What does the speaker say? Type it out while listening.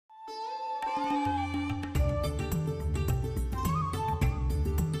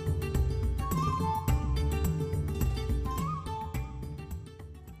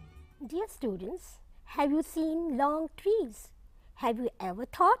Dear students, have you seen long trees? Have you ever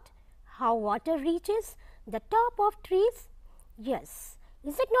thought how water reaches the top of trees? Yes,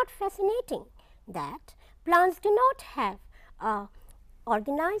 is it not fascinating that plants do not have a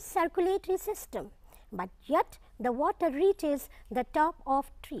organized circulatory system, but yet the water reaches the top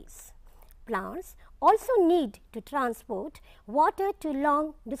of trees. Plants also need to transport water to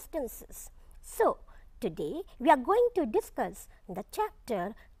long distances. So, today we are going to discuss the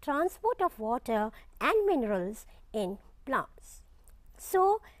chapter Transport of Water and Minerals in Plants.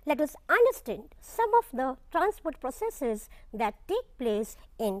 So, let us understand some of the transport processes that take place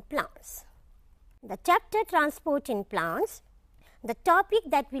in plants. The chapter Transport in Plants, the topic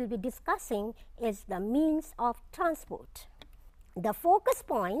that we will be discussing is the means of transport. The focus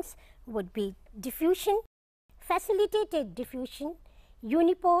points would be diffusion, facilitated diffusion,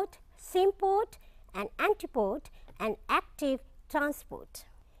 uniport, symport and antiport and active transport.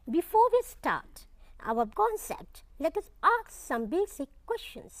 Before we start our concept, let us ask some basic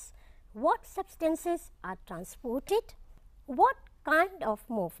questions. What substances are transported? What kind of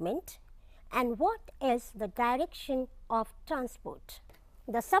movement? And what is the direction of transport?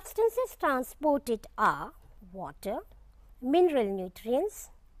 The substances transported are water, mineral nutrients,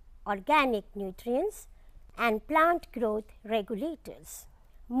 organic nutrients and plant growth regulators.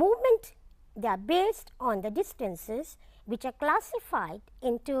 Movement, they are based on the distances which are classified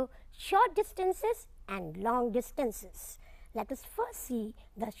into short distances and long distances. Let us first see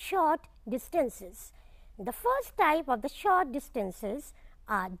the short distances. The first type of the short distances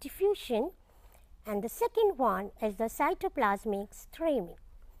are diffusion and the second one is the cytoplasmic streaming.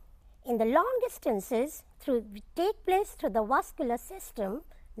 In the long distances take place through the vascular system,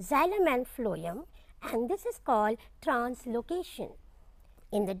 xylem and phloem, and this is called translocation.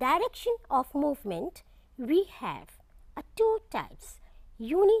 In the direction of movement, we have two types,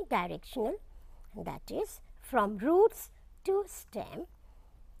 unidirectional, that is from roots to stem.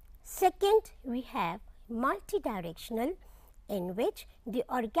 Second, we have multidirectional, in which the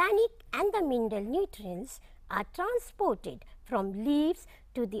organic and the mineral nutrients are transported from leaves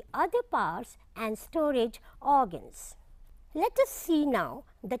to the other parts and storage organs. Let us see now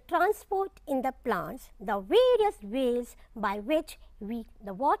the transport in the plants, the various ways by which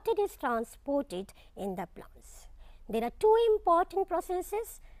the water is transported in the plants. There are two important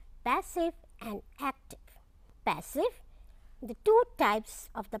processes, passive and active. Passive, the two types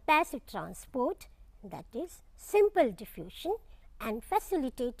of the passive transport, that is simple diffusion and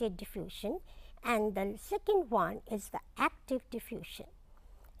facilitated diffusion, and the second one is the active diffusion.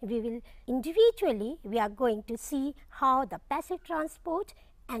 We are going to see how the passive transport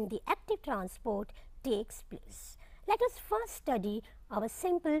and the active transport takes place. Let us first study our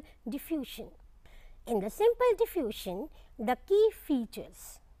simple diffusion. In the simple diffusion, the key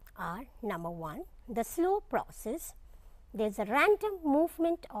features are number one, the slow process. There is a random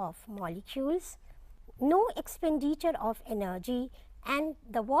movement of molecules, no expenditure of energy, and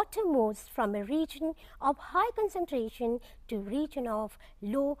the water moves from a region of high concentration to region of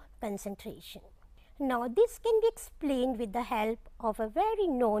low concentration. Now, this can be explained with the help of a very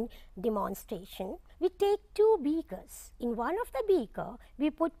known demonstration. We take two beakers. In one of the beaker, we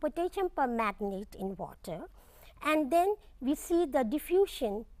put potassium permanganate in water, and then we see the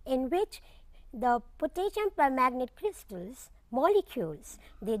diffusion in which the potassium permanganate crystals, molecules,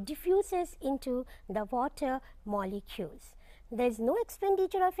 they diffuses into the water molecules. There is no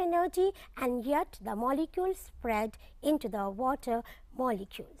expenditure of energy and yet the molecules spread into the water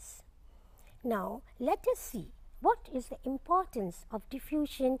molecules. Now, let us see what is the importance of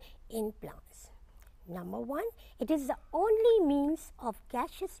diffusion in plants. Number one, it is the only means of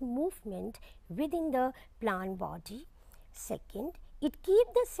gaseous movement within the plant body. Second, it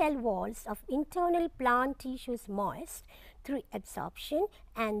keeps the cell walls of internal plant tissues moist through absorption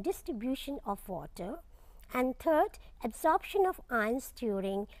and distribution of water. And third, absorption of ions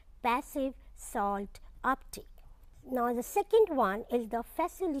during passive salt uptake. Now, the second one is the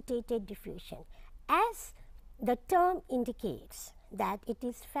facilitated diffusion. As the term indicates that it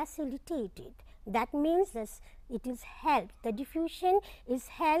is facilitated, that means it is helped. The diffusion is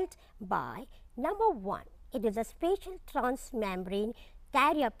helped by number one, it is a special transmembrane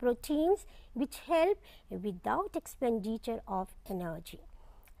carrier proteins which help without expenditure of energy.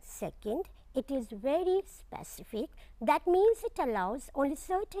 Second, it is very specific, that means it allows only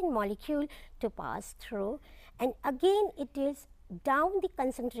certain molecule to pass through, and again it is down the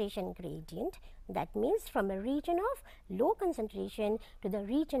concentration gradient, that means from a region of low concentration to the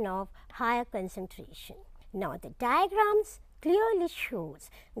region of higher concentration. Now, the diagrams clearly shows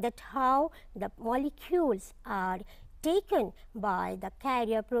that how the molecules are taken by the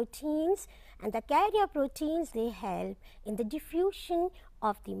carrier proteins, and the carrier proteins, they help in the diffusion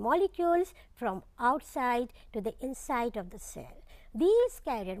of the molecules from outside to the inside of the cell. These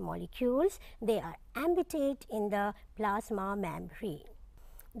carrier molecules, they are embedded in the plasma membrane.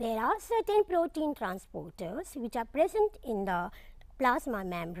 There are certain protein transporters which are present in the plasma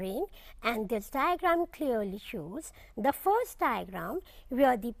membrane, and this diagram clearly shows the first diagram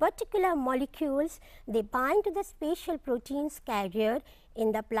where the particular molecules, they bind to the spatial proteins carrier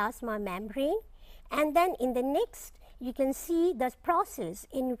in the plasma membrane, and then in the next you can see the process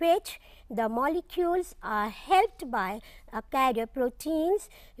in which the molecules are helped by carrier proteins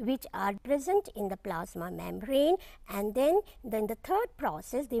which are present in the plasma membrane, and then the third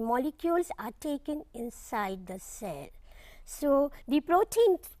process, the molecules are taken inside the cell. So, the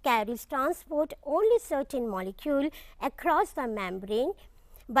protein carries transport only certain molecule across the membrane,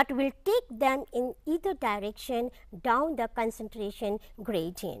 but will take them in either direction down the concentration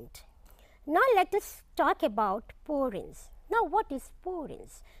gradient. Now, let us talk about porins. Now, what is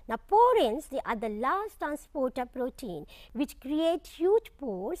porins? Now, porins, they are the large transporter protein which create huge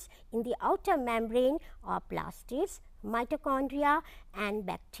pores in the outer membrane of plastids, mitochondria and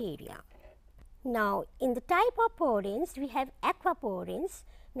bacteria. Now, in the type of porins, we have aquaporins.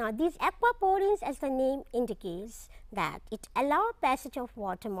 Now, these aquaporins, as the name indicates, that it allows passage of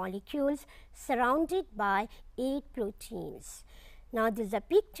water molecules surrounded by 8 proteins. Now, this is a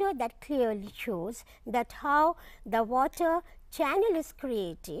picture that clearly shows that how the water channel is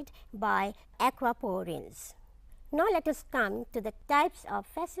created by aquaporins. Now, let us come to the types of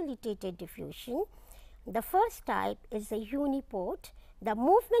facilitated diffusion. The first type is the uniport, the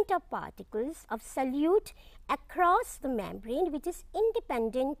movement of particles of solute across the membrane which is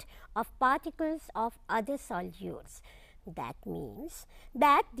independent of particles of other solutes. That means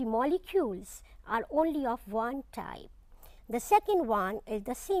that the molecules are only of one type. The second one is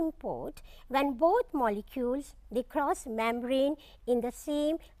the symport, when both molecules, they cross membrane in the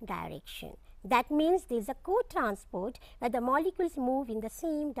same direction. That means there is a co-transport where the molecules move in the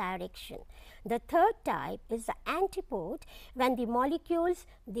same direction. The third type is the antiport, when the molecules,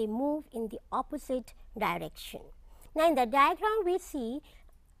 they move in the opposite direction. Now, in the diagram we see,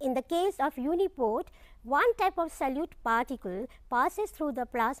 in the case of uniport, one type of solute particle passes through the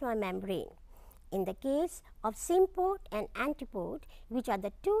plasma membrane. In the case of symport and antiport, which are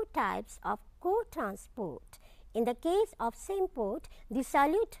the two types of co-transport, in the case of symport, the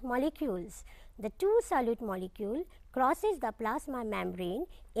solute molecules, the two solute molecule crosses the plasma membrane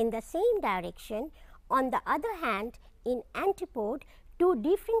in the same direction. On the other hand, in antiport, two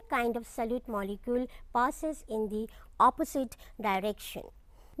different kind of solute molecule passes in the opposite direction.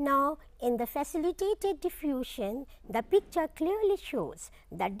 Now, in the facilitated diffusion, the picture clearly shows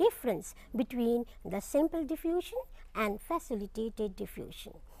the difference between the simple diffusion and facilitated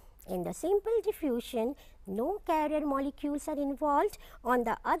diffusion. In the simple diffusion, no carrier molecules are involved. On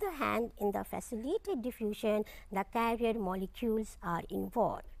the other hand, in the facilitated diffusion, the carrier molecules are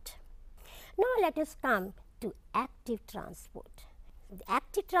involved. Now, let us come to active transport. The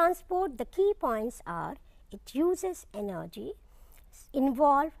active transport, the key points are, it uses energy,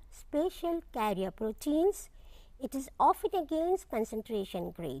 involve spatial carrier proteins, it is often against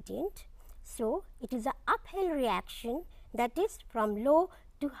concentration gradient. So, it is an uphill reaction, that is from low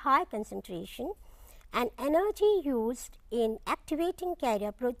to high concentration, and energy used in activating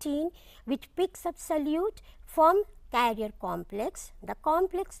carrier protein which picks up solute from carrier complex, the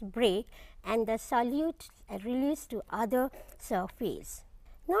complex break and the solute released to other surface.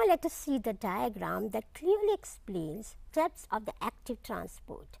 Now, let us see the diagram that clearly explains steps of the active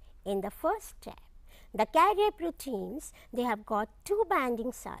transport. In the first step, the carrier proteins, they have got two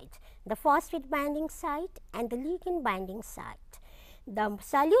binding sites, the phosphate binding site and the ligand binding site. The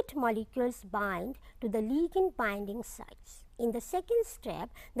solute molecules bind to the ligand binding sites. In the second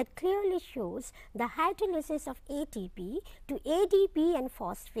step, that clearly shows the hydrolysis of ATP to ADP and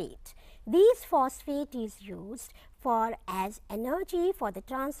phosphate. This phosphate is used for as energy for the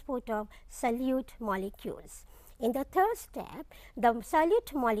transport of solute molecules. In the third step, the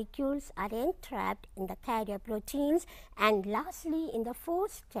solute molecules are entrapped in the carrier proteins, and lastly in the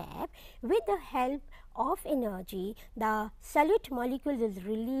fourth step, with the help of energy, the solute molecule is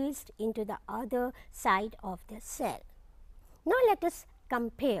released into the other side of the cell. Now, let us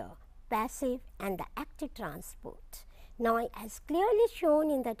compare passive and the active transport. Now, as clearly shown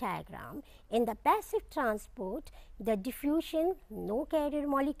in the diagram, in the passive transport, the diffusion, no carrier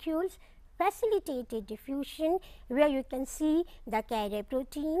molecules, facilitated diffusion where you can see the carrier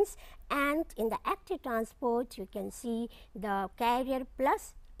proteins, and in the active transport you can see the carrier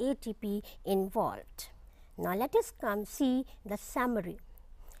plus ATP involved. Now let us come see the summary.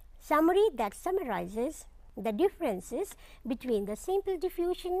 Summary that summarizes the differences between the simple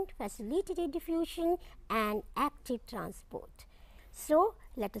diffusion, facilitated diffusion and active transport. So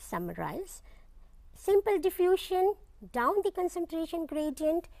let us summarize. Simple diffusion, down the concentration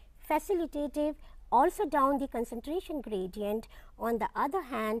gradient, facilitative, also down the concentration gradient. On the other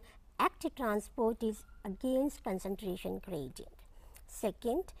hand, active transport is against concentration gradient.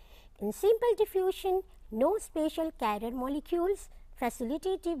 Second, in simple diffusion, no spatial carrier molecules.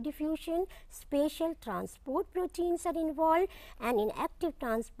 Facilitative diffusion, spatial transport proteins are involved, and in active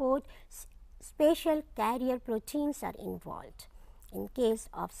transport, spatial carrier proteins are involved. In case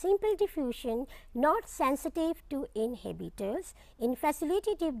of simple diffusion, not sensitive to inhibitors. In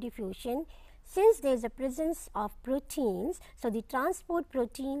facilitative diffusion, since there is a presence of proteins, so the transport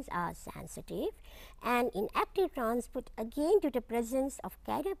proteins are sensitive, and in active transport, again due to presence of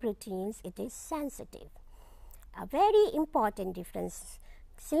carrier proteins, it is sensitive. A very important difference: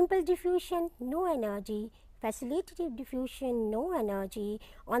 simple diffusion, no energy; facilitative diffusion, no energy.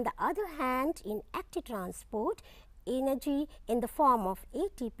 On the other hand, in active transport, energy in the form of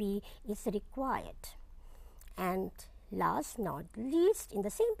ATP is required. And last not least, in the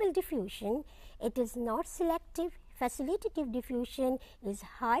simple diffusion, it is not selective. Facilitative diffusion is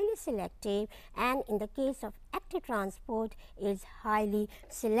highly selective, and in the case of active transport is highly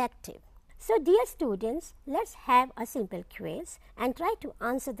selective. So dear students, let's have a simple quiz and try to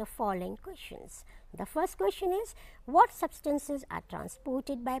answer the following questions. The first question is, what substances are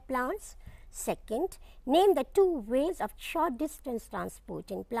transported by plants? Second, name the two ways of short distance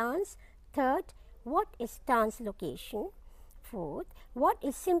transport in plants. Third, what is translocation? Fourth, what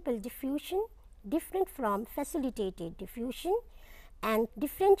is simple diffusion different from facilitated diffusion? And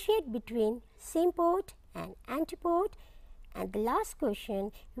differentiate between symport and antiport. And the last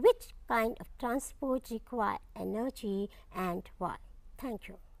question, which kind of transport require energy and why? Thank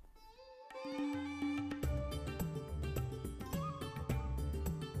you.